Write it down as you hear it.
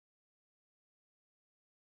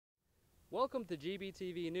Welcome to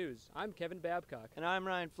GBTV News. I'm Kevin Babcock. And I'm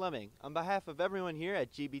Ryan Fleming. On behalf of everyone here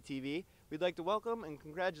at GBTV, we'd like to welcome and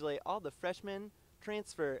congratulate all the freshmen,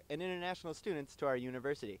 transfer, and international students to our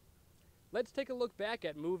university. Let's take a look back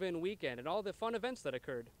at move-in weekend and all the fun events that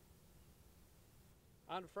occurred.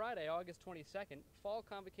 On Friday, August 22nd, Fall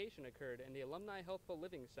Convocation occurred in the Alumni Healthful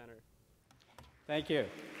Living Center. Thank you.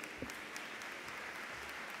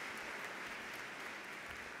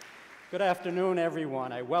 Good afternoon,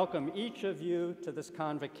 everyone. I welcome each of you to this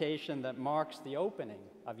convocation that marks the opening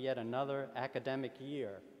of yet another academic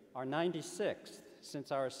year, our 96th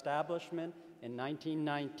since our establishment in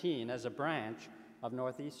 1919 as a branch of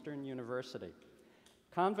Northeastern University.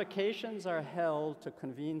 Convocations are held to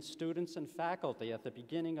convene students and faculty at the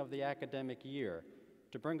beginning of the academic year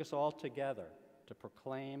to bring us all together, to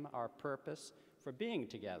proclaim our purpose for being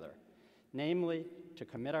together, namely to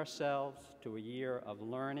commit ourselves to a year of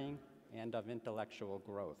learning and of intellectual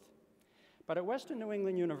growth. But at Western New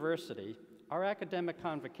England University, our academic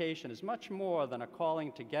convocation is much more than a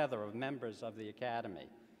calling together of members of the academy.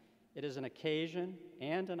 It is an occasion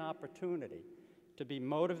and an opportunity to be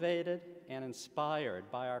motivated and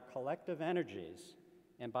inspired by our collective energies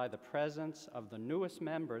and by the presence of the newest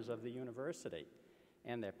members of the university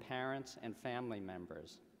and their parents and family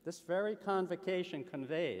members. This very convocation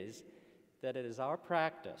conveys that it is our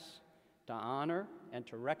practice to honor and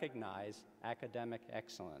to recognize academic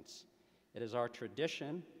excellence. It is our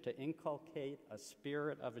tradition to inculcate a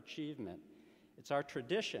spirit of achievement. It's our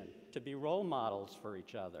tradition to be role models for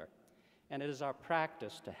each other. And it is our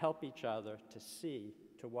practice to help each other to see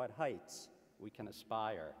to what heights we can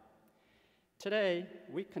aspire. Today,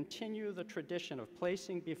 we continue the tradition of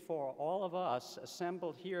placing before all of us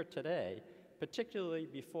assembled here today, particularly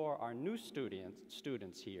before our new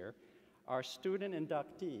students here, our student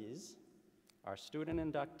inductees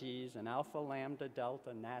in Alpha Lambda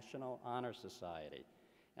Delta National Honor Society.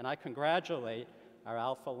 And I congratulate our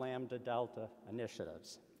Alpha Lambda Delta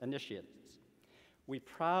initiatives. We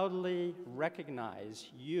proudly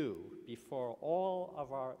recognize you before all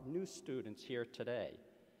of our new students here today.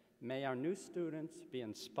 May our new students be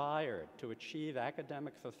inspired to achieve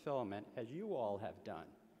academic fulfillment as you all have done.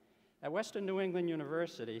 At Western New England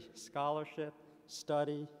University, scholarship,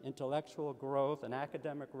 study, intellectual growth, and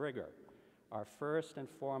academic rigor are first and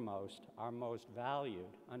foremost our most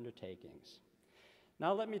valued undertakings.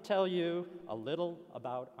 Now let me tell you a little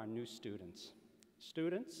about our new students.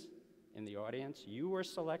 Students in the audience, you were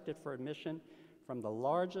selected for admission from the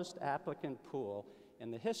largest applicant pool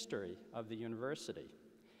in the history of the university.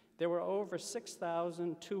 There were over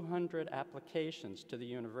 6,200 applications to the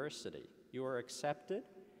university. You were accepted,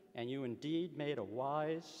 and you indeed made a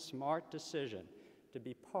wise, smart decision to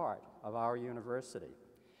be part of our university.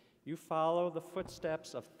 You follow the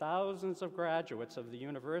footsteps of thousands of graduates of the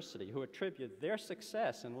university who attribute their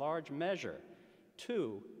success in large measure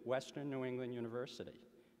to Western New England University.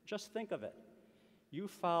 Just think of it. You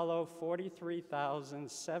follow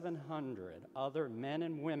 43,700 other men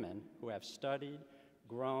and women who have studied,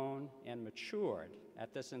 grown, and matured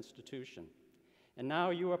at this institution. And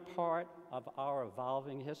now you are part of our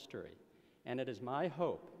evolving history. And it is my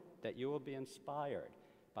hope that you will be inspired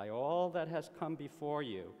by all that has come before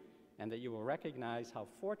you, and that you will recognize how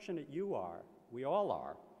fortunate you are, we all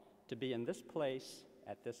are, to be in this place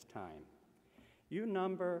at this time. You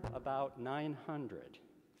number about 900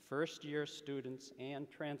 first-year students and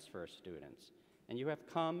transfer students, and you have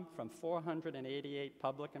come from 488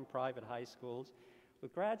 public and private high schools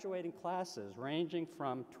with graduating classes ranging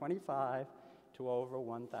from 25 to over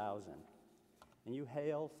 1,000. And you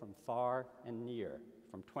hail from far and near,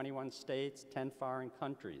 from 21 states, 10 foreign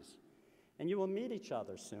countries. And you will meet each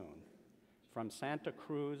other soon, from Santa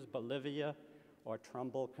Cruz, Bolivia, or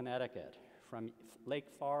Trumbull, Connecticut, from Lake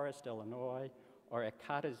Forest, Illinois, or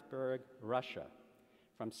Ekaterinburg, Russia,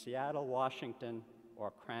 from Seattle, Washington,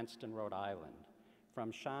 or Cranston, Rhode Island,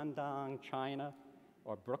 from Shandong, China,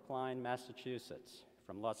 or Brookline, Massachusetts,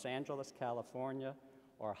 from Los Angeles, California,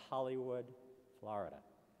 or Hollywood, Florida,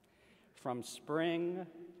 from Spring,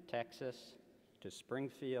 Texas, to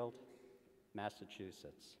Springfield,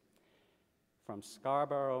 Massachusetts, from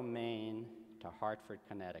Scarborough, Maine, to Hartford,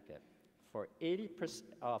 Connecticut.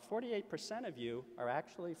 48% of you are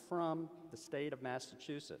actually from the state of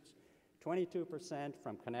Massachusetts, 22%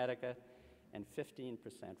 from Connecticut, and 15%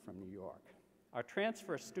 from New York. Our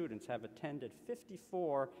transfer students have attended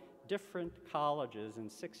 54 different colleges in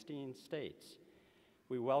 16 states.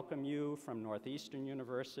 We welcome you from Northeastern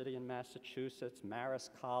University in Massachusetts,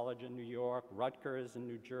 Marist College in New York, Rutgers in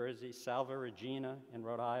New Jersey, Salve Regina in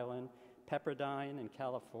Rhode Island, Pepperdine in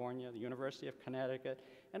California, the University of Connecticut,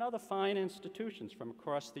 and other fine institutions from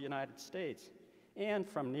across the United States, and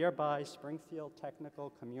from nearby Springfield Technical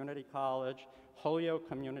Community College, Holyoke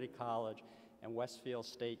Community College, and Westfield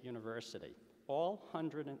State University.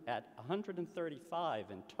 At 135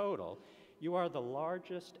 in total, you are the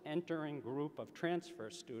largest entering group of transfer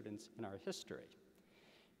students in our history.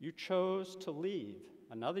 You chose to leave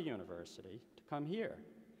another university to come here.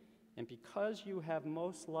 And because you have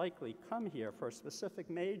most likely come here for a specific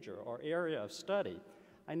major or area of study,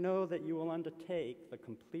 I know that you will undertake the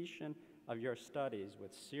completion of your studies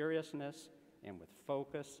with seriousness and with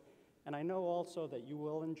focus, and I know also that you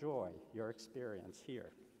will enjoy your experience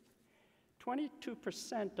here.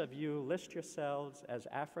 22% of you list yourselves as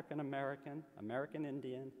African American, American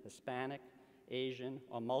Indian, Hispanic, Asian,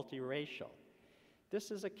 or multiracial. This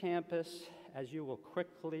is a campus, as you will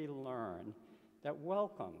quickly learn, that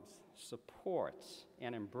welcomes, supports,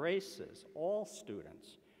 and embraces all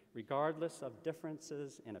students, regardless of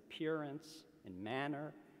differences in appearance, in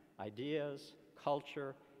manner, ideas,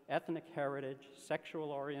 culture, ethnic heritage,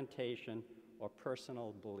 sexual orientation, or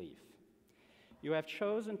personal belief. You have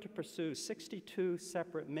chosen to pursue 62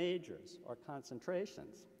 separate majors or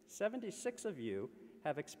concentrations. 76 of you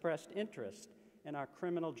have expressed interest in our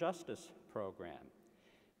criminal justice program,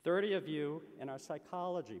 30 of you in our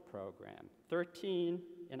psychology program, 13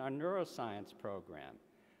 in our neuroscience program.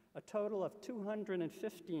 A total of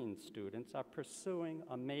 215 students are pursuing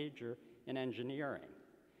a major in engineering,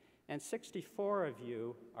 and 64 of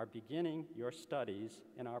you are beginning your studies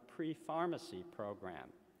in our pre-pharmacy program.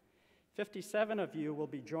 57 of you will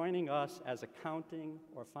be joining us as accounting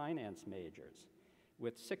or finance majors,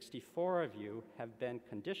 with 64 of you have been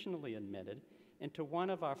conditionally admitted into one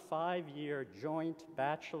of our 5-year joint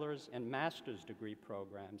bachelor's and master's degree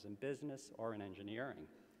programs in business or in engineering.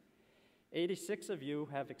 86 of you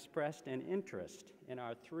have expressed an interest in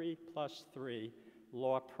our 3+3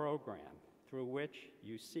 law program, through which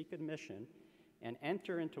you seek admission and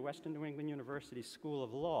enter into Western New England University School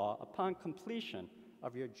of Law upon completion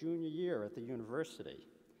of your junior year at the university.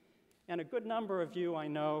 And a good number of you, I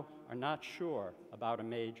know, are not sure about a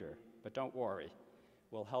major, but don't worry.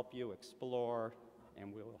 We'll help you explore,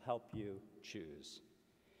 and we'll help you choose.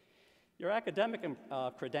 Your academic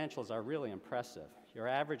credentials are really impressive. Your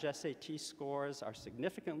average SAT scores are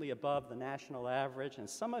significantly above the national average, and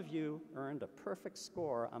some of you earned a perfect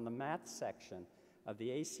score on the math section of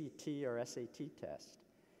the ACT or SAT test.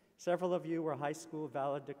 Several of you were high school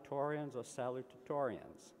valedictorians or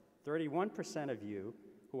salutatorians. 31% of you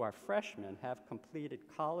who are freshmen have completed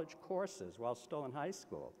college courses while still in high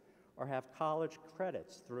school, or have college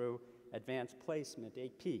credits through advanced placement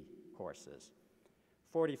AP courses.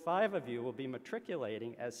 45 of you will be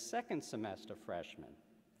matriculating as second semester freshmen.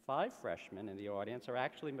 5 freshmen in the audience are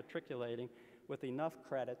actually matriculating with enough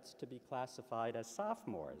credits to be classified as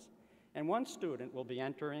sophomores. And 1 student will be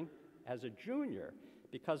entering as a junior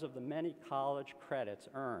because of the many college credits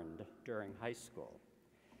earned during high school.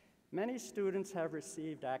 Many students have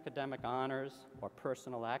received academic honors or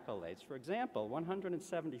personal accolades. For example,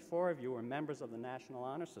 174 of you are members of the National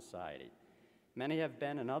Honor Society. Many have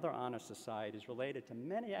been in other honor societies related to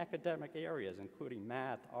many academic areas, including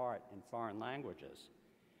math, art, and foreign languages.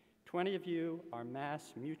 20 of you are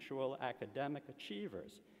Mass Mutual academic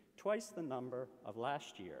achievers, twice the number of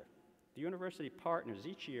last year. The university partners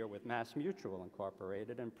each year with Mass Mutual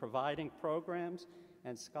Incorporated in providing programs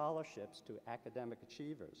and scholarships to academic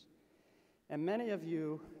achievers. And many of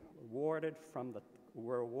you were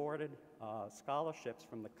awarded scholarships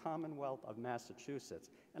from the Commonwealth of Massachusetts.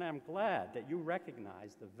 And I'm glad that you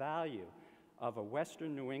recognize the value of a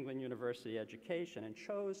Western New England University education and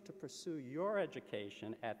chose to pursue your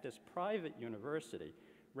education at this private university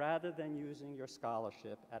rather than using your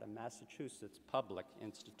scholarship at a Massachusetts public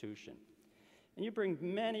institution. And you bring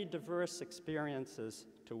many diverse experiences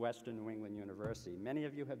to Western New England University. Many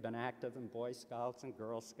of you have been active in Boy Scouts and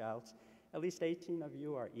Girl Scouts. At least 18 of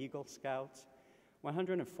you are Eagle Scouts.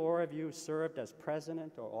 104 of you served as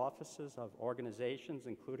president or officers of organizations,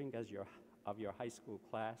 including as your high school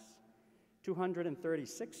class.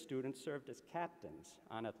 236 students served as captains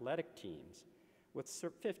on athletic teams, with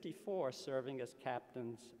 54 serving as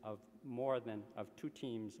captains of 2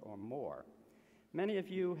 teams or more. Many of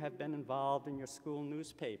you have been involved in your school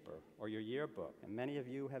newspaper or your yearbook, and many of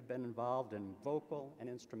you have been involved in vocal and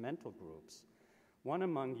instrumental groups. One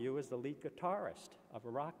among you is the lead guitarist of a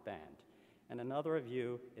rock band, and another of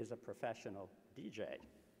you is a professional DJ.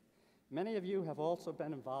 Many of you have also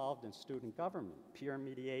been involved in student government, peer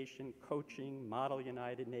mediation, coaching, Model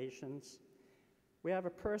United Nations. We have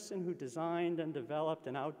a person who designed and developed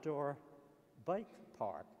an outdoor bike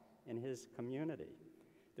park in his community.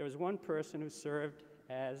 There was one person who served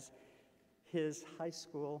as his high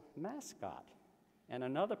school mascot, and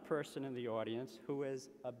another person in the audience who is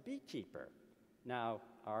a beekeeper. Now,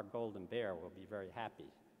 our golden bear will be very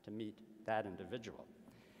happy to meet that individual.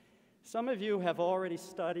 Some of you have already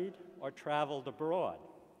studied or traveled abroad.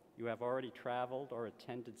 You have already traveled or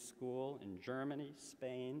attended school in Germany,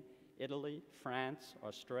 Spain, Italy, France,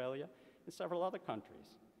 Australia, and several other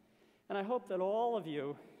countries. And I hope that all of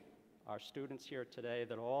you, our students here today,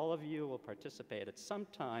 that all of you will participate at some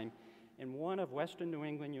time in one of Western New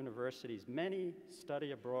England University's many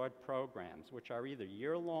study abroad programs, which are either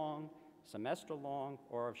year-long, semester-long,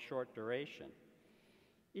 or of short duration.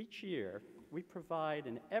 Each year, we provide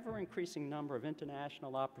an ever-increasing number of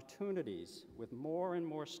international opportunities with more and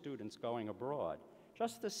more students going abroad.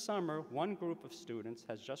 Just this summer, one group of students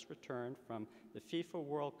has just returned from the FIFA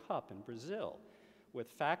World Cup in Brazil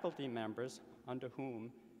with faculty members under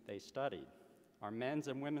whom they studied. Our men's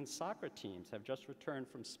and women's soccer teams have just returned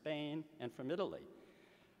from Spain and from Italy.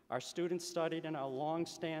 Our students studied in our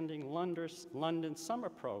long-standing London summer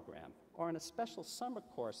program or in a special summer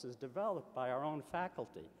courses developed by our own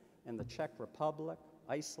faculty in the Czech Republic,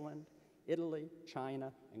 Iceland, Italy,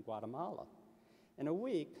 China, and Guatemala. In a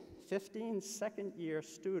week, 15 second-year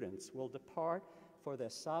students will depart for their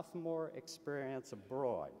sophomore experience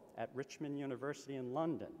abroad at Richmond University in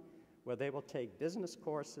London, where they will take business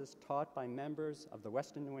courses taught by members of the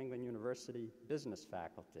Western New England University business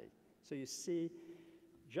faculty. So you see,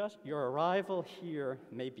 just your arrival here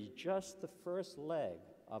may be just the first leg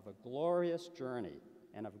of a glorious journey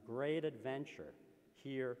and of great adventure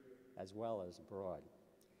here as well as abroad.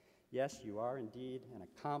 Yes, you are indeed an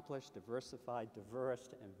accomplished, diversified, diverse,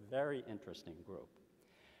 and very interesting group.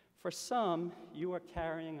 For some, you are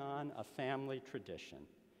carrying on a family tradition.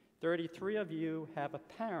 33 of you have a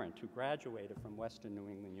parent who graduated from Western New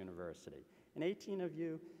England University, and 18 of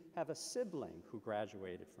you have a sibling who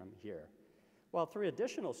graduated from here, while 3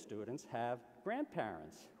 additional students have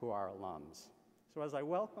grandparents who are alums. So as I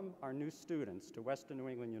welcome our new students to Western New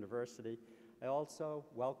England University, I also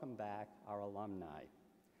welcome back our alumni,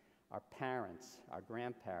 our parents, our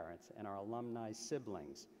grandparents, and our alumni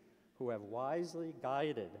siblings who have wisely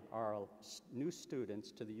guided our new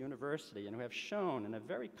students to the university and who have shown in a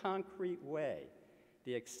very concrete way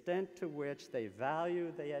the extent to which they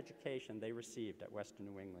value the education they received at Western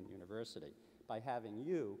New England University by having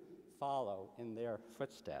you follow in their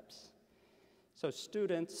footsteps. So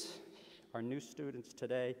students, our new students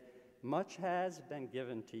today, much has been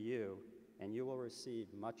given to you, and you will receive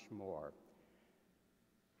much more.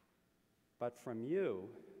 But from you,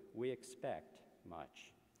 we expect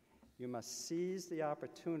much. You must seize the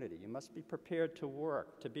opportunity. You must be prepared to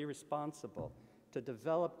work, to be responsible, to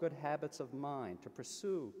develop good habits of mind, to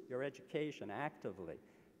pursue your education actively,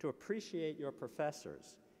 to appreciate your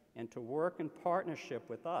professors, and to work in partnership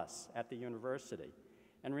with us at the university.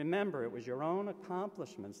 And remember, it was your own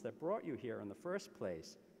accomplishments that brought you here in the first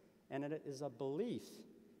place, and it is a belief.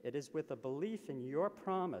 It is with a belief in your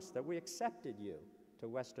promise that we accepted you to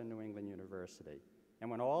Western New England University. And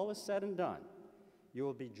when all is said and done, you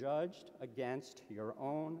will be judged against your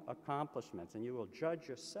own accomplishments, and you will judge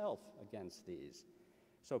yourself against these.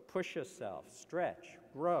 So push yourself, stretch,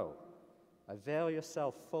 grow, avail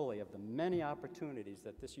yourself fully of the many opportunities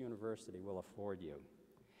that this university will afford you.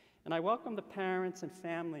 And I welcome the parents and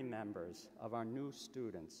family members of our new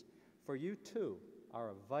students, for you too are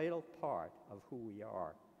a vital part of who we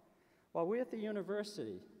are. While we at the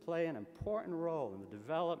university play an important role in the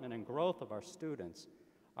development and growth of our students,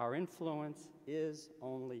 our influence is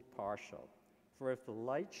only partial. For if the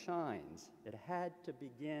light shines, it had to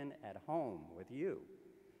begin at home with you.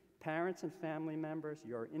 Parents and family members,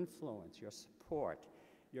 your influence, your support,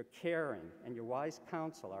 your caring, and your wise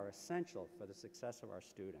counsel are essential for the success of our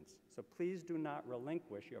students. So please do not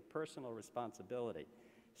relinquish your personal responsibility.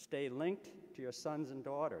 Stay linked to your sons and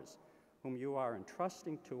daughters, whom you are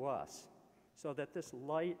entrusting to us, so that this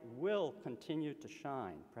light will continue to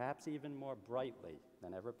shine, perhaps even more brightly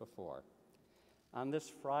than ever before. On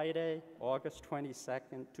this Friday, August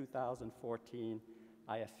 22nd, 2014,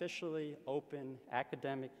 I officially open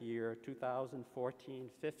academic year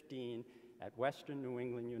 2014-15 at Western New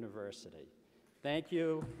England University. Thank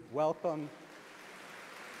you, welcome.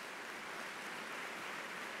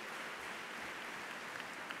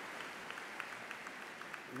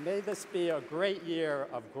 May this be a great year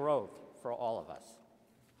of growth for all of us.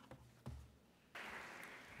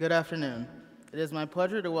 Good afternoon. It is my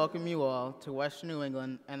pleasure to welcome you all to Western New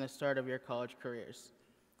England and the start of your college careers.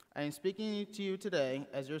 I am speaking to you today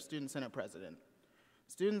as your Student Senate President.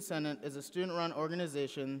 Student Senate is a student-run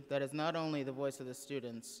organization that is not only the voice of the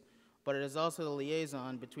students, but it is also the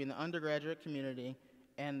liaison between the undergraduate community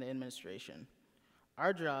and the administration.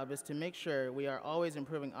 Our job is to make sure we are always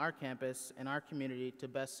improving our campus and our community to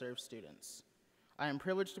best serve students. I am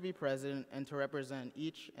privileged to be president and to represent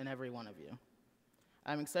each and every one of you.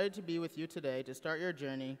 I'm excited to be with you today to start your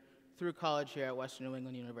journey through college here at Western New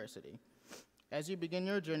England University. As you begin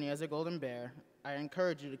your journey as a Golden Bear, I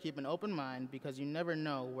encourage you to keep an open mind because you never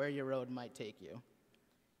know where your road might take you.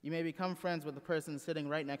 You may become friends with the person sitting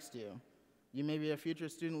right next to you. You may be a future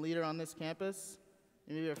student leader on this campus.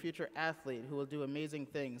 You may be a future athlete who will do amazing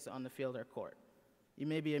things on the field or court. You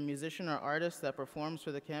may be a musician or artist that performs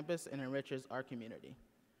for the campus and enriches our community.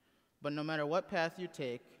 But no matter what path you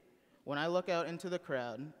take, when I look out into the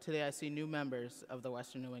crowd, today I see new members of the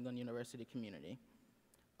Western New England University community.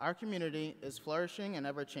 Our community is flourishing and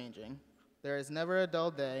ever-changing. There is never a dull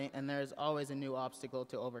day, and there is always a new obstacle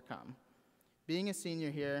to overcome. Being a senior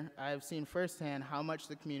here, I have seen firsthand how much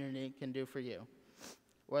the community can do for you.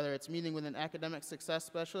 Whether it's meeting with an academic success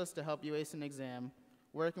specialist to help you ace an exam,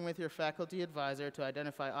 working with your faculty advisor to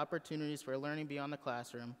identify opportunities for learning beyond the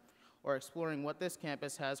classroom, or exploring what this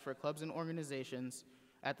campus has for clubs and organizations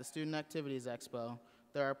at the Student Activities Expo,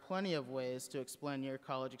 there are plenty of ways to explain your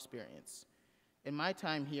college experience. In my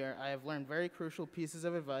time here, I have learned very crucial pieces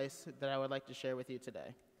of advice that I would like to share with you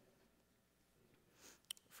today.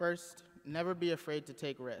 First, never be afraid to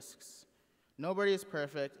take risks. Nobody is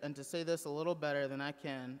perfect, and to say this a little better than I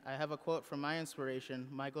can, I have a quote from my inspiration,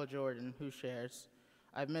 Michael Jordan, who shares,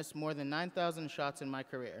 "I've missed more than 9,000 shots in my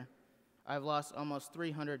career. I've lost almost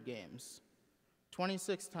 300 games.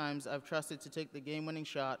 26 times I've trusted to take the game-winning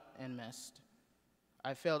shot and missed.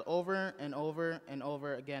 I've failed over and over and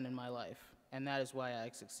over again in my life, and that is why I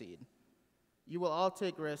succeed." You will all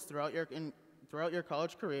take risks throughout your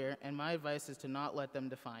college career, and my advice is to not let them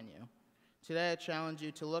define you. Today I challenge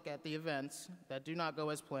you to look at the events that do not go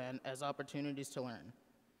as planned as opportunities to learn.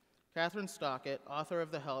 Catherine Stockett, author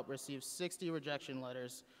of The Help, received 60 rejection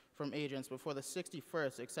letters from agents before the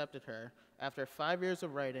 61st accepted her after 5 years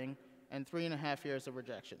of writing and 3.5 years of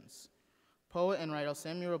rejections. Poet and writer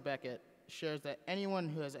Samuel Beckett shares that anyone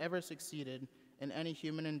who has ever succeeded in any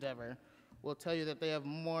human endeavor will tell you that they have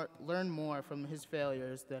learned more from his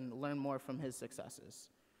failures than learned more from his successes.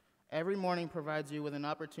 Every morning provides you with an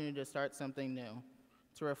opportunity to start something new,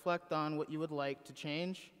 to reflect on what you would like to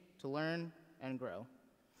change, to learn, and grow.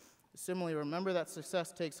 Similarly, remember that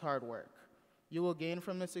success takes hard work. You will gain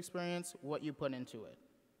from this experience what you put into it.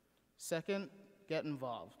 Second, get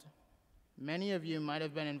involved. Many of you might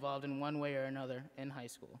have been involved in one way or another in high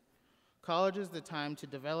school. College is the time to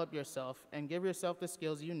develop yourself and give yourself the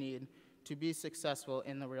skills you need to be successful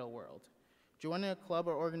in the real world. Joining a club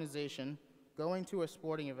or organization, going to a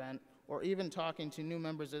sporting event, or even talking to new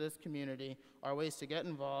members of this community are ways to get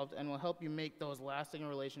involved and will help you make those lasting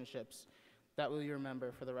relationships that will you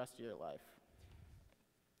remember for the rest of your life.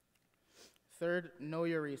 Third, know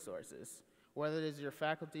your resources. Whether it is your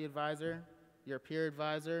faculty advisor, your peer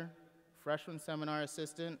advisor, freshman seminar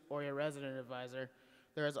assistant, or your resident advisor,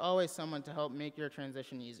 there is always someone to help make your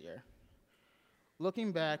transition easier.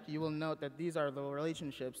 Looking back, you will note that these are the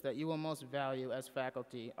relationships that you will most value as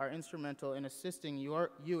faculty are instrumental in assisting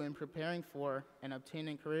you in preparing for and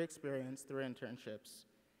obtaining career experience through internships.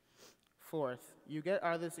 Fourth, you get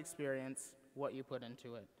out of this experience what you put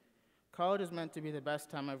into it. College is meant to be the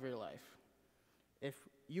best time of your life. If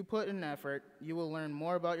you put in effort, you will learn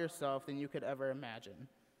more about yourself than you could ever imagine.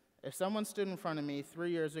 If someone stood in front of me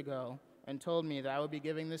 3 years ago and told me that I would be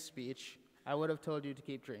giving this speech, I would have told you to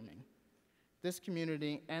keep dreaming. This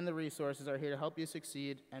community and the resources are here to help you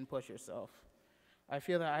succeed and push yourself. I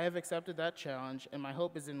feel that I have accepted that challenge, and my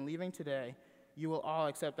hope is in leaving today, you will all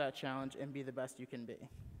accept that challenge and be the best you can be.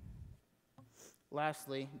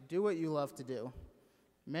 Lastly, do what you love to do.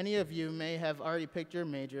 Many of you may have already picked your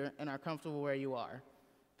major and are comfortable where you are.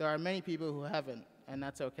 There are many people who haven't, and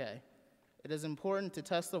that's okay. It is important to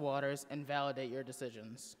test the waters and validate your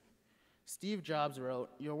decisions. Steve Jobs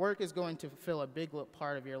wrote, "Your work is going to fulfill a big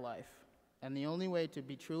part of your life. And the only way to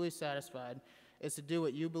be truly satisfied is to do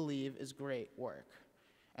what you believe is great work.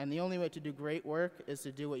 And the only way to do great work is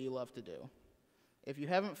to do what you love to do." If you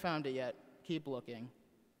haven't found it yet, keep looking.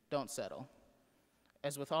 Don't settle.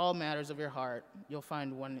 As with all matters of your heart,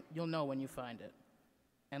 you'll know when you find it.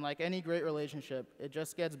 And like any great relationship, it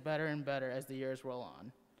just gets better and better as the years roll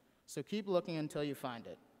on. So keep looking until you find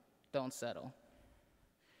it. Don't settle.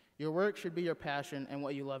 Your work should be your passion and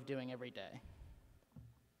what you love doing every day.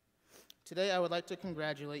 Today, I would like to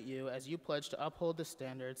congratulate you as you pledge to uphold the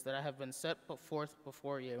standards that have been set forth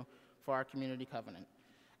before you for our community covenant.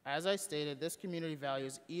 As I stated, this community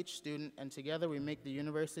values each student, and together we make the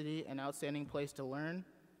university an outstanding place to learn,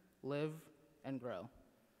 live, and grow.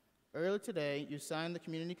 Earlier today, you signed the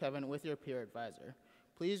community covenant with your peer advisor.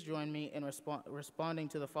 Please join me in responding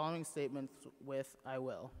to the following statements with "I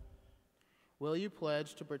will." Will you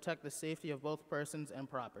pledge to protect the safety of both persons and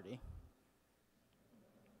property?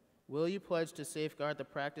 Will you pledge to safeguard the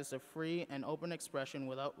practice of free and open expression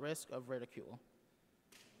without risk of ridicule?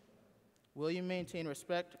 Will you maintain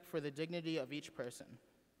respect for the dignity of each person?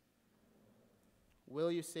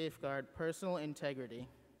 Will you safeguard personal integrity?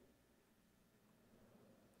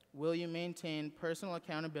 Will you maintain personal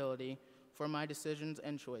accountability for my decisions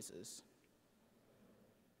and choices?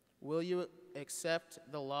 Will you accept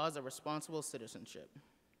the laws of responsible citizenship?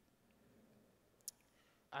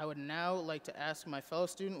 I would now like to ask my fellow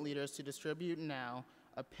student leaders to distribute now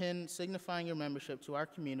a pin signifying your membership to our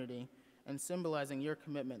community and symbolizing your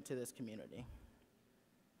commitment to this community.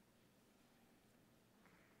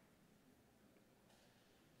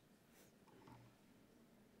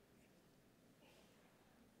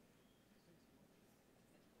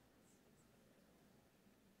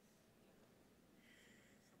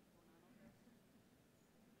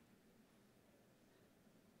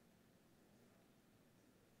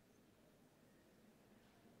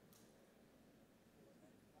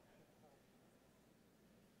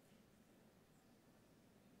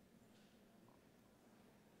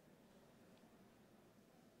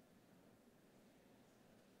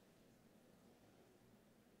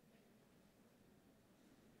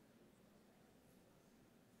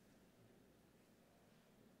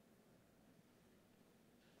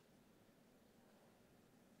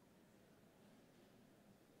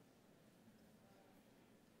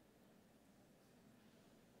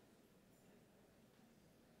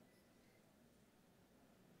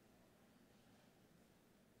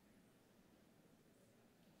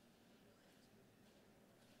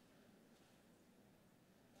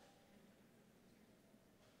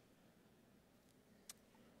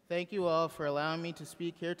 Thank you all for allowing me to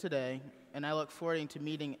speak here today, and I look forward to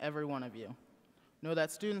meeting every one of you. Know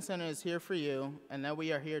that Student Center is here for you, and that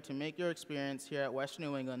we are here to make your experience here at Western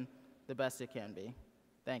New England the best it can be.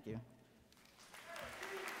 Thank you.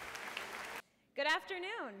 Good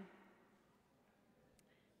afternoon.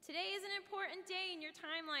 Today is an important day in your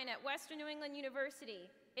timeline at Western New England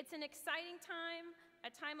University. It's an exciting time, a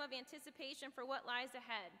time of anticipation for what lies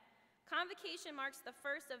ahead. Convocation marks the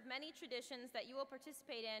first of many traditions that you will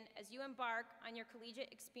participate in as you embark on your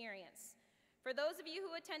collegiate experience. For those of you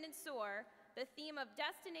who attended SOAR, the theme of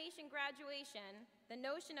destination graduation, the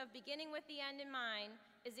notion of beginning with the end in mind,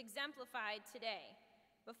 is exemplified today.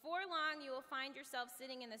 Before long, you will find yourself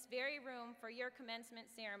sitting in this very room for your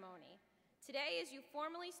commencement ceremony. Today, as you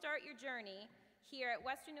formally start your journey here at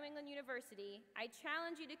Western New England University, I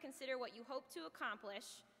challenge you to consider what you hope to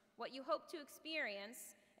accomplish, what you hope to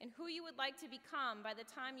experience, and who you would like to become by the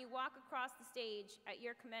time you walk across the stage at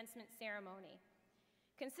your commencement ceremony.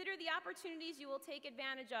 Consider the opportunities you will take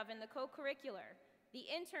advantage of in the co-curricular, the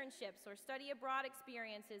internships or study abroad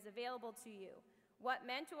experiences available to you, what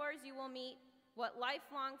mentors you will meet, what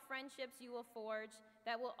lifelong friendships you will forge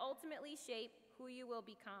that will ultimately shape who you will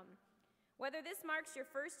become. Whether this marks your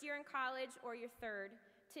first year in college or your third,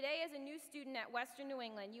 today as a new student at Western New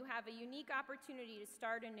England, you have a unique opportunity to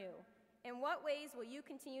start anew. In what ways will you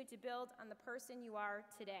continue to build on the person you are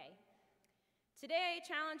today? Today, I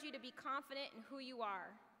challenge you to be confident in who you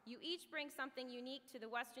are. You each bring something unique to the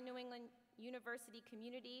Western New England University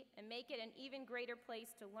community and make it an even greater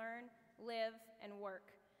place to learn, live, and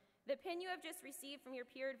work. The pin you have just received from your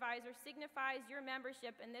peer advisor signifies your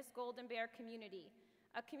membership in this Golden Bear community,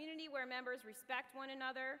 a community where members respect one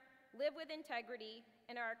another, live with integrity,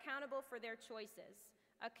 and are accountable for their choices,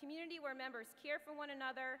 a community where members care for one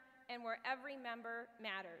another and where every member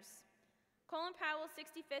matters. Colin Powell,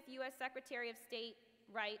 65th U.S. Secretary of State,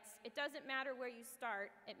 writes, "It doesn't matter where you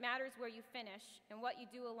start, it matters where you finish and what you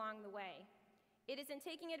do along the way." It is in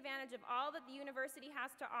taking advantage of all that the university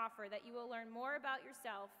has to offer that you will learn more about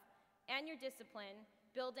yourself and your discipline,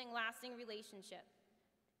 building lasting relationship.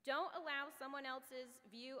 Don't allow someone else's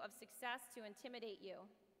view of success to intimidate you.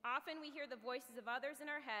 Often we hear the voices of others in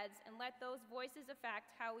our heads and let those voices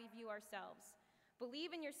affect how we view ourselves.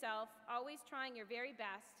 Believe in yourself, always trying your very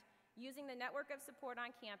best, using the network of support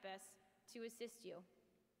on campus to assist you.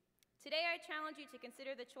 Today, I challenge you to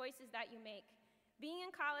consider the choices that you make. Being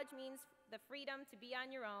in college means the freedom to be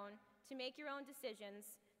on your own, to make your own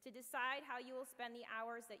decisions, to decide how you will spend the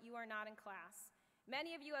hours that you are not in class.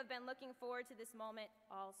 Many of you have been looking forward to this moment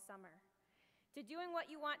all summer, to doing what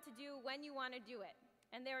you want to do when you want to do it.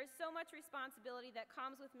 And there is so much responsibility that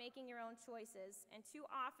comes with making your own choices, and too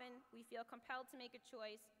often we feel compelled to make a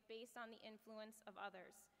choice based on the influence of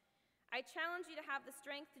others. I challenge you to have the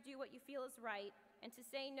strength to do what you feel is right and to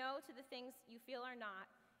say no to the things you feel are not,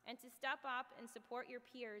 and to step up and support your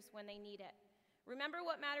peers when they need it. Remember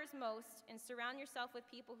what matters most and surround yourself with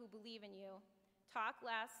people who believe in you. Talk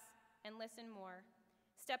less and listen more.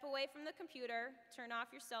 Step away from the computer, turn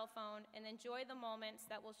off your cell phone, and enjoy the moments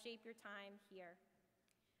that will shape your time here.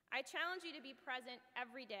 I challenge you to be present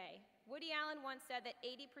every day. Woody Allen once said that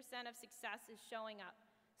 80% of success is showing up.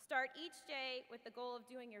 Start each day with the goal of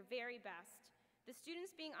doing your very best. The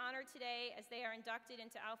students being honored today as they are inducted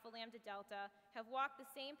into Alpha Lambda Delta have walked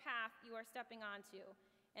the same path you are stepping onto,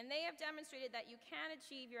 and they have demonstrated that you can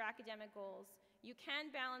achieve your academic goals. You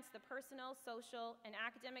can balance the personal, social, and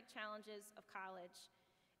academic challenges of college.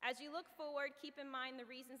 As you look forward, keep in mind the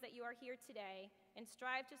reasons that you are here today and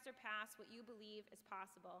strive to surpass what you believe is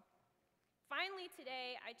possible. Finally,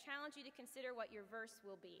 today, I challenge you to consider what your verse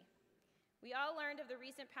will be. We all learned of the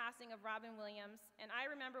recent passing of Robin Williams, and I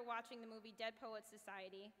remember watching the movie Dead Poets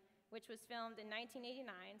Society, which was filmed in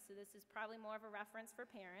 1989, so this is probably more of a reference for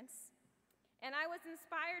parents. And I was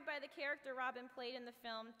inspired by the character Robin played in the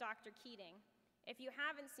film, Dr. Keating. If you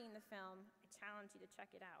haven't seen the film, I challenge you to check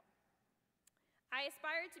it out. I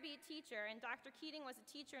aspired to be a teacher, and Dr. Keating was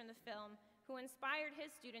a teacher in the film who inspired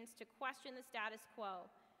his students to question the status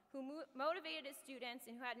quo, who motivated his students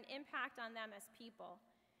and who had an impact on them as people.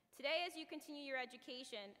 Today, as you continue your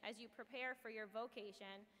education, as you prepare for your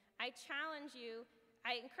vocation, I encourage you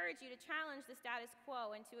to challenge the status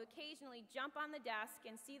quo and to occasionally jump on the desk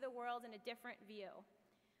and see the world in a different view.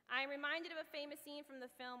 I am reminded of a famous scene from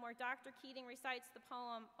the film where Dr. Keating recites the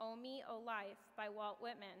poem, "O Me, O Life," by Walt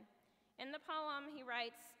Whitman. In the poem, he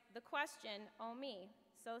writes, "The question, O me,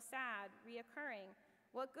 so sad, reoccurring,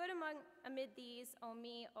 what good amid these, O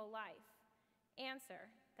me, O life?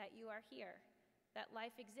 Answer, that you are here, that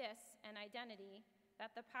life exists, an identity,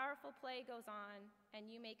 that the powerful play goes on,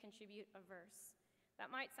 and you may contribute a verse."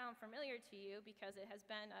 That might sound familiar to you because it has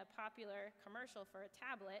been a popular commercial for a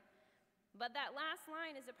tablet, but that last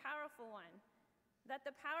line is a powerful one, that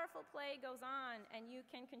the powerful play goes on and you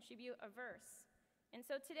can contribute a verse. And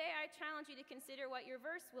so today I challenge you to consider what your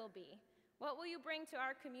verse will be. What will you bring to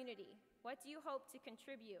our community? What do you hope to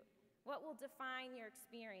contribute? What will define your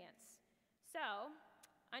experience? So,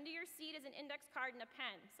 under your seat is an index card and a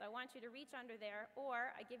pen, so I want you to reach under there,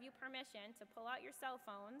 or I give you permission to pull out your cell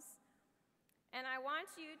phones, and I want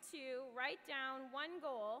you to write down one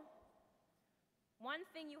goal, one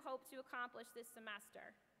thing you hope to accomplish this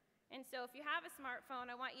semester. And so if you have a smartphone,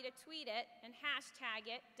 I want you to tweet it and hashtag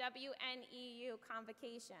it, WNEU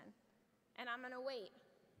Convocation. And I'm gonna wait.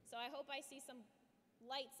 So I hope I see some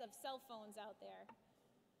lights of cell phones out there.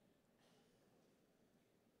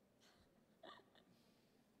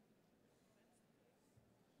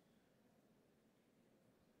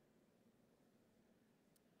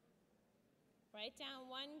 Write down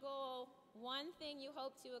one goal, one thing you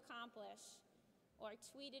hope to accomplish, or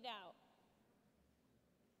tweet it out.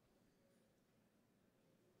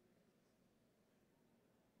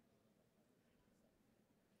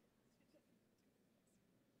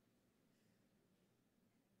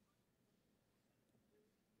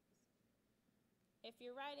 If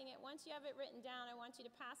you're writing it, once you have it written down, I want you to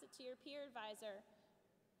pass it to your peer advisor.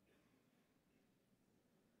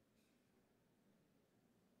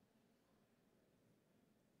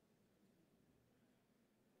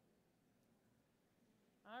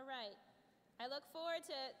 All right. I look forward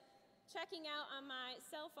to checking out on my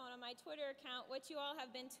cell phone, on my Twitter account, what you all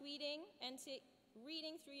have been tweeting and to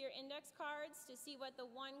reading through your index cards to see what the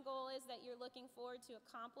one goal is that you're looking forward to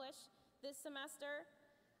accomplish this semester.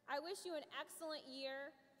 I wish you an excellent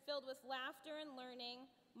year filled with laughter and learning,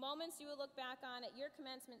 moments you will look back on at your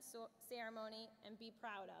commencement ceremony and be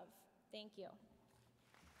proud of. Thank you.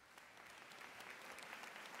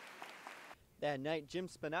 That night, Jim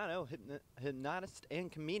Spinato, hypnotist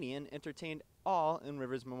and comedian, entertained all in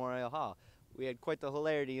Rivers Memorial Hall. We had quite the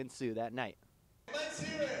hilarity ensue that night. Let's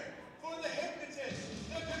hear it for the hypnotist,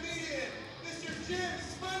 the comedian, Mr. Jim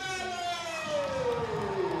Spinato!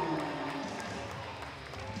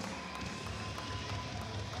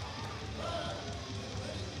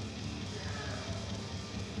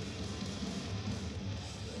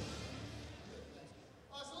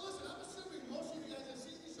 So listen, I'm assuming most of you guys have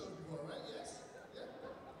seen these shows before, right? Yes? Yeah?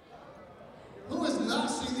 Who has not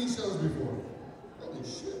seen these shows before? Holy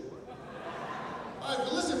shit. All right,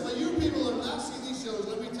 but listen, for you people who have not seen these shows,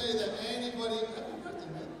 let me tell you that anybody, happy birthday,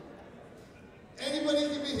 man. Anybody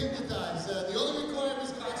can be hypnotized. The only requirement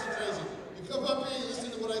is concentration. You come up here, you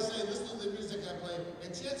listen to what I say, listen to the music I play,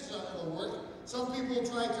 and chances are it'll work. Some people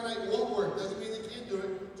try tonight, won't work. Doesn't mean they can't do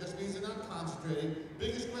it, just means they're not concentrating.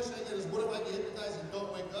 Biggest question I get is, what if I get hypnotized and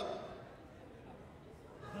don't wake up?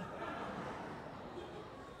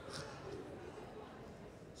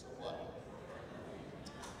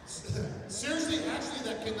 Seriously, actually,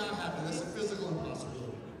 that cannot happen. That's a physical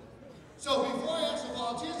impossibility. So before I ask the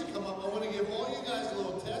volunteers to come up, I want to give all you guys a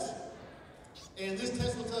little test. And this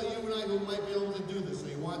test will tell you and I who might be able to do this. So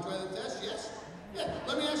you want to try the test? Yes? Yeah.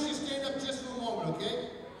 Let me ask you to stand up just for a moment, okay?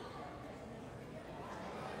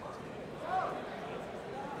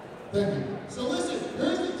 Thank you. So listen,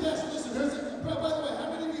 here's the test. Listen, here's the, by the way,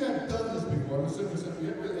 how many of you have done this before? I'm assuming some of you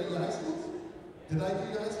have at your high schools? Did I do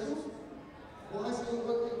your high schools? What high school?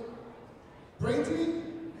 Braintree?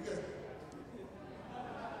 You guys.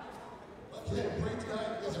 Okay, Braintree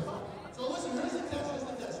High. You guys are fine. So listen, here's the test. Here's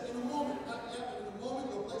the test. In a moment, not yet, but in a moment,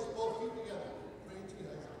 you'll place both feet together. Braintree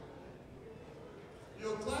High School.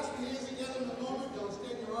 You'll clasp your hands together in a moment. You'll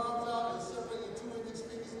extend your arms out and separate your 2 index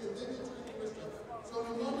fingers, and then you'll turn your wrist up. So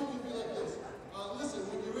in a moment, you'll be like this. Listen,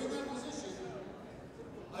 when you're in that position,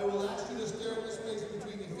 I will ask you to stare at the space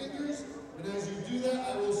between your fingers, and as you do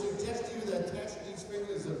that, I will suggest to you that attach each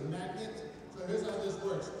finger is a magnet. So here's how this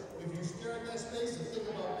works. If you stare at that space and think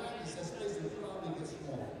about magnets, that space will probably get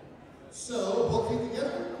smaller. So, both feet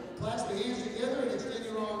together, clasp the hands together, and extend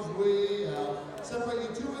your arms way out. Separate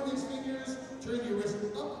your 2 index fingers, turn your wrist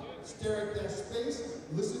up, stare at that space,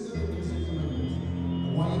 listen to the music in my ears.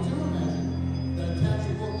 I want you to imagine that attached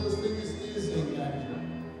to both those fingers is a magnet.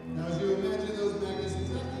 Now, as you imagine those magnets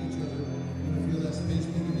attracting each other, you're going to feel that space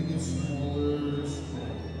begin to get smaller and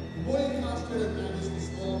smaller. The more you concentrate on magnets, the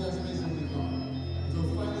smaller that space will become. So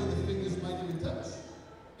finally, the fingers might even touch.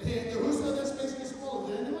 And who saw that space get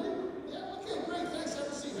smaller? Did anybody? Yeah? Okay, great. Thanks. Have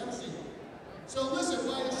a seat. Have a seat. So listen,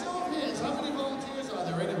 by a show of hands, how many volunteers are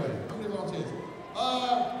there anyway? How many volunteers?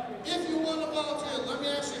 If you want to volunteer, let me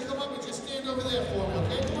ask you to come up and just stand over there for me,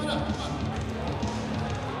 okay? Come on up. Come on.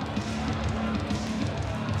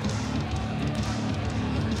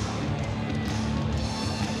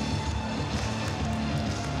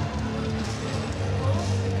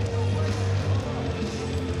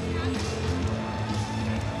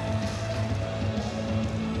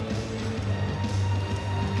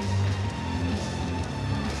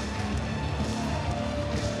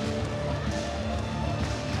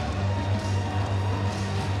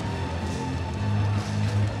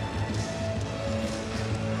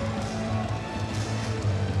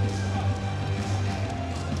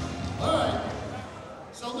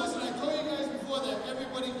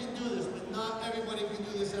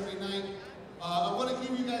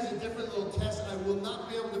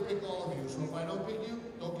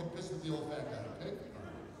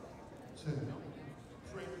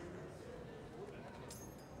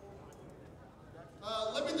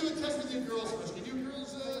 Let me do a test with you girls first. Can you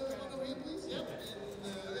girls come on over here, please? Yep.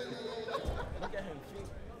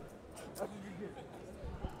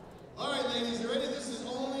 All right, ladies, you ready? This is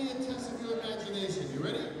only a test of your imagination. You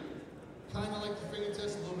ready? Kind of like the finger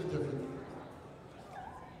test, a little bit different.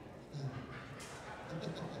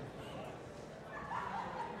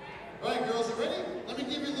 All right, girls, you ready? Let me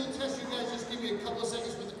give you a little test. You guys just give me a couple of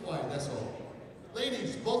seconds with the quiet. That's all.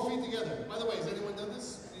 Ladies, both feet together. By the way, has anyone done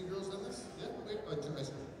this? Any girls done this? Yeah? Wait,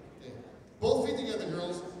 yeah. Both feet together,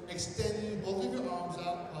 girls. Extend both of your arms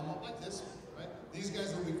out, palm up like this, right? These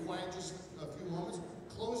guys will be quiet just a few moments.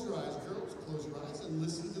 Close your eyes, girls. Close your eyes and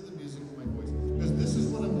listen to the music of my voice. Because this is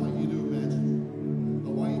what I want you to imagine. I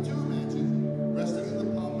want you to imagine resting in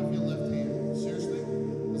the palm of your left hand. Seriously?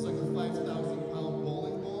 It's like a 5,000-pound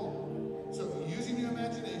bowling ball. So using your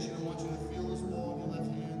imagination, I want you to feel this ball in your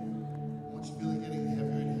left hand. I want you to feel it getting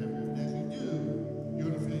heavier and heavier. And as you do, you're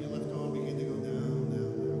going to feel your left arm begin to go down,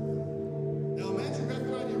 down, down, down. Now imagine wrapped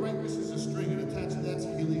around your right wrist is a string, and attached to that's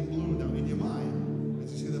a helium balloon. Now in your mind,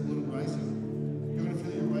 as you see that balloon rising, you're going to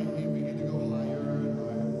feel your right hand begin to go higher and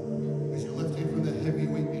higher. As your left hand from that heavy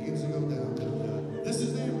weight begins to go down, down, down. This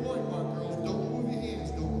is the important part, girls. Don't move your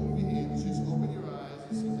hands. Don't move your hands. Just open your eyes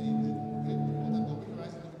and see how you did. Okay? Hold on. Open your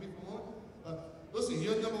eyes and look at me for a moment. Listen,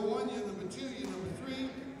 you're number 1, you're number 2, you're number 3,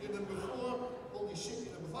 you're number 4. Holy shit,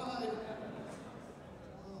 you're number 5.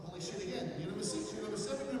 Holy shit again. You're number 6, you're number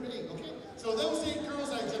 7, you're number 8. Okay? So those 8 girls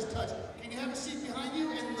I just touched. Can you have a seat behind you?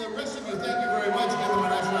 And the rest of you, thank you very much. Give them a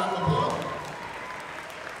nice round of applause.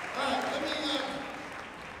 All right,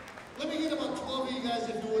 let me get about 12 of you guys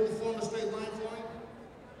if you would to form a straight line for me.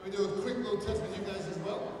 Let me do a quick little test with you guys as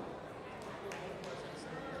well.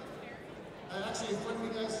 Actually, in front of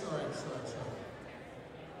you guys, sorry.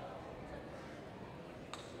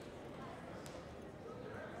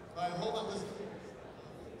 All right, hold on.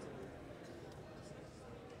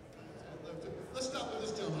 Let's stop with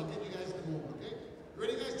this jump. I'll get you guys to move, okay? You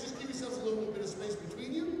ready, guys? Just give yourselves a little bit of space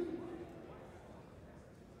between you.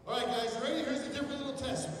 All right, guys, you ready? Here's the different little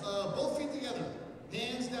test. Both feet together.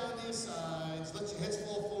 Hands down to your sides. Let your heads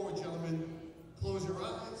fall forward, gentlemen. Close your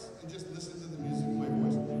eyes.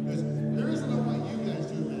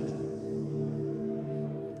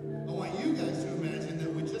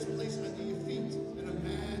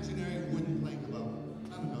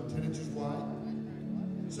 inches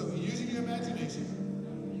wide. So using your imagination,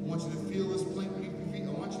 I want you to feel this plank beneath your feet.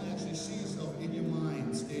 I want you to actually see yourself in your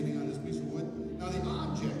mind standing on this piece of wood. Now the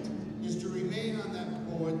object is to remain on that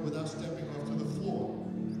board without stepping off to the floor.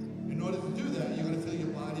 In order to do that, you're going to feel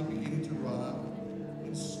your body beginning to rock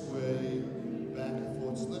and sway back and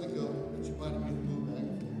forth. Just let it go. Let your body begin to move back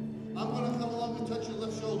and forth. I'm going to come along and touch your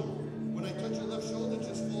left shoulder. When I touch your left shoulder,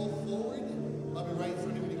 just fall forward. I'll be right in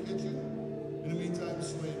front of you to catch you. In the meantime,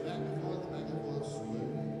 sway back and forth, sway.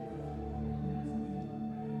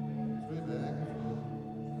 Sway back and forth.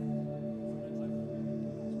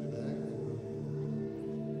 Sway back and forth.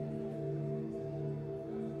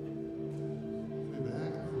 Sway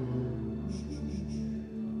back and forth. Shh, shh, shh, shh.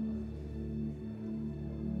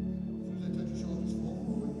 As soon as I touch your shoulder, just fall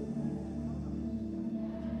forward.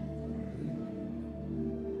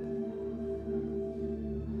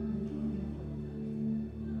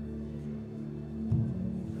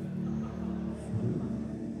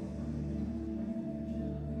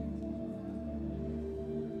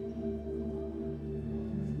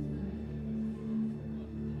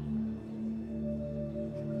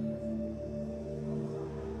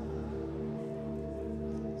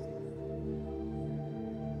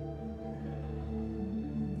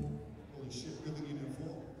 Holy shit, good thing you didn't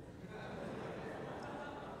fall.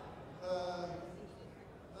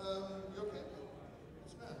 You okay?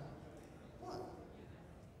 What's the matter? What?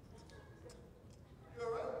 You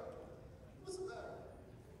alright? What's the matter?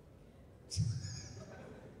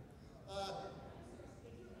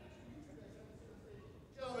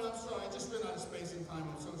 Gentlemen, I'm sorry, I just ran out of space and time,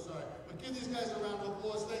 I'm so sorry. But give these guys a round of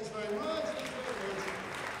applause, thanks very much. Thanks very much.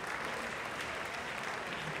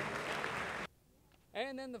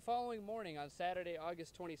 And then the following morning on Saturday,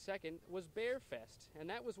 August 22nd, was Bear Fest, and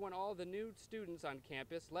that was when all the new students on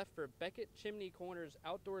campus left for Beckett Chimney Corner's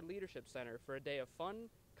Outdoor Leadership Center for a day of fun,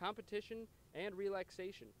 competition, and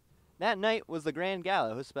relaxation. That night was the Grand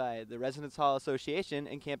Gala hosted by the Residence Hall Association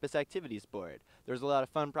and Campus Activities Board. There was a lot of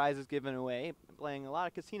fun prizes given away, playing a lot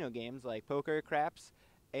of casino games like poker, craps,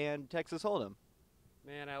 and Texas Hold'em.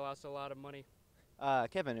 Man, I lost a lot of money.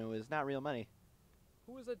 Kevin, it was not real money.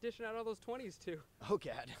 Who was I dishing out all those 20s to? Oh,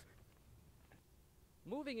 God.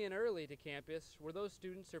 Moving in early to campus were those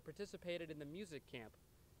students who participated in the music camp.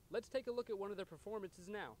 Let's take a look at one of their performances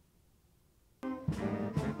now.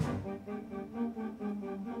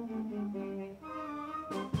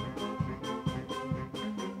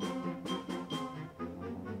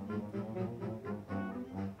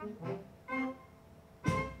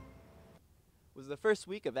 With the first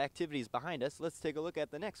week of activities behind us, let's take a look at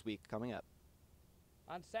the next week coming up.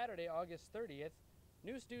 On Saturday, August 30th,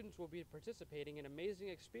 new students will be participating in amazing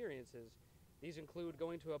experiences. These include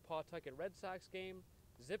going to a Pawtucket Red Sox game,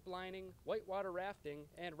 zip lining, whitewater rafting,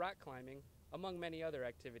 and rock climbing, among many other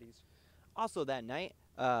activities. Also that night,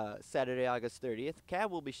 Saturday, August 30th,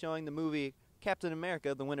 CAB will be showing the movie Captain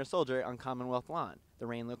America: The Winter Soldier on Commonwealth Lawn. The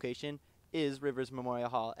rain location is Rivers Memorial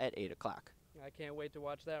Hall at 8 o'clock. I can't wait to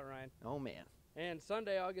watch that, Ryan. Oh, man. And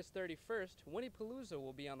Sunday, August 31st, Winnie-Palooza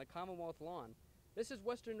will be on the Commonwealth Lawn. This is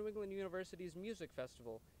Western New England University's music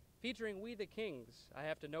festival, featuring We the Kings. I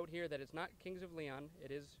have to note here that it's not Kings of Leon,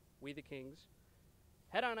 it is We the Kings.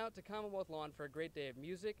 Head on out to Commonwealth Lawn for a great day of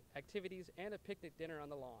music, activities, and a picnic dinner on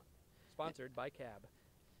the lawn. Sponsored by CAB.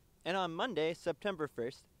 And on Monday, September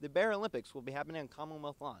 1st, the Bear Olympics will be happening on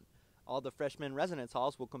Commonwealth Lawn. All the freshman residence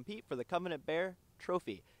halls will compete for the Covenant Bear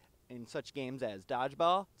Trophy in such games as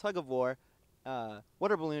dodgeball, tug of war,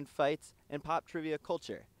 water balloon fights, and pop trivia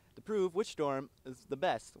culture to prove which dorm is the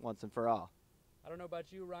best once and for all. I don't know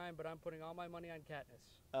about you, Ryan, but I'm putting all my money on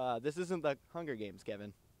Katniss. This isn't the Hunger Games,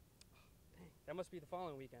 Kevin. Dang, that must be the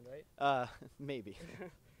following weekend, right? Maybe.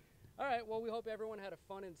 All right, well, we hope everyone had a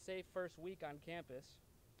fun and safe first week on campus.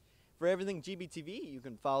 For everything GBTV, you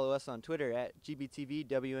can follow us on Twitter at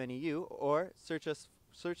GBTVWNEU or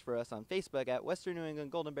search for us on Facebook at Western New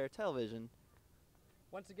England Golden Bear Television.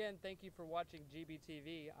 Once again, thank you for watching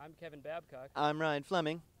GBTV. I'm Kevin Babcock. I'm Ryan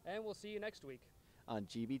Fleming. And we'll see you next week on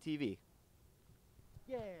GBTV.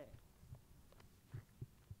 Yeah.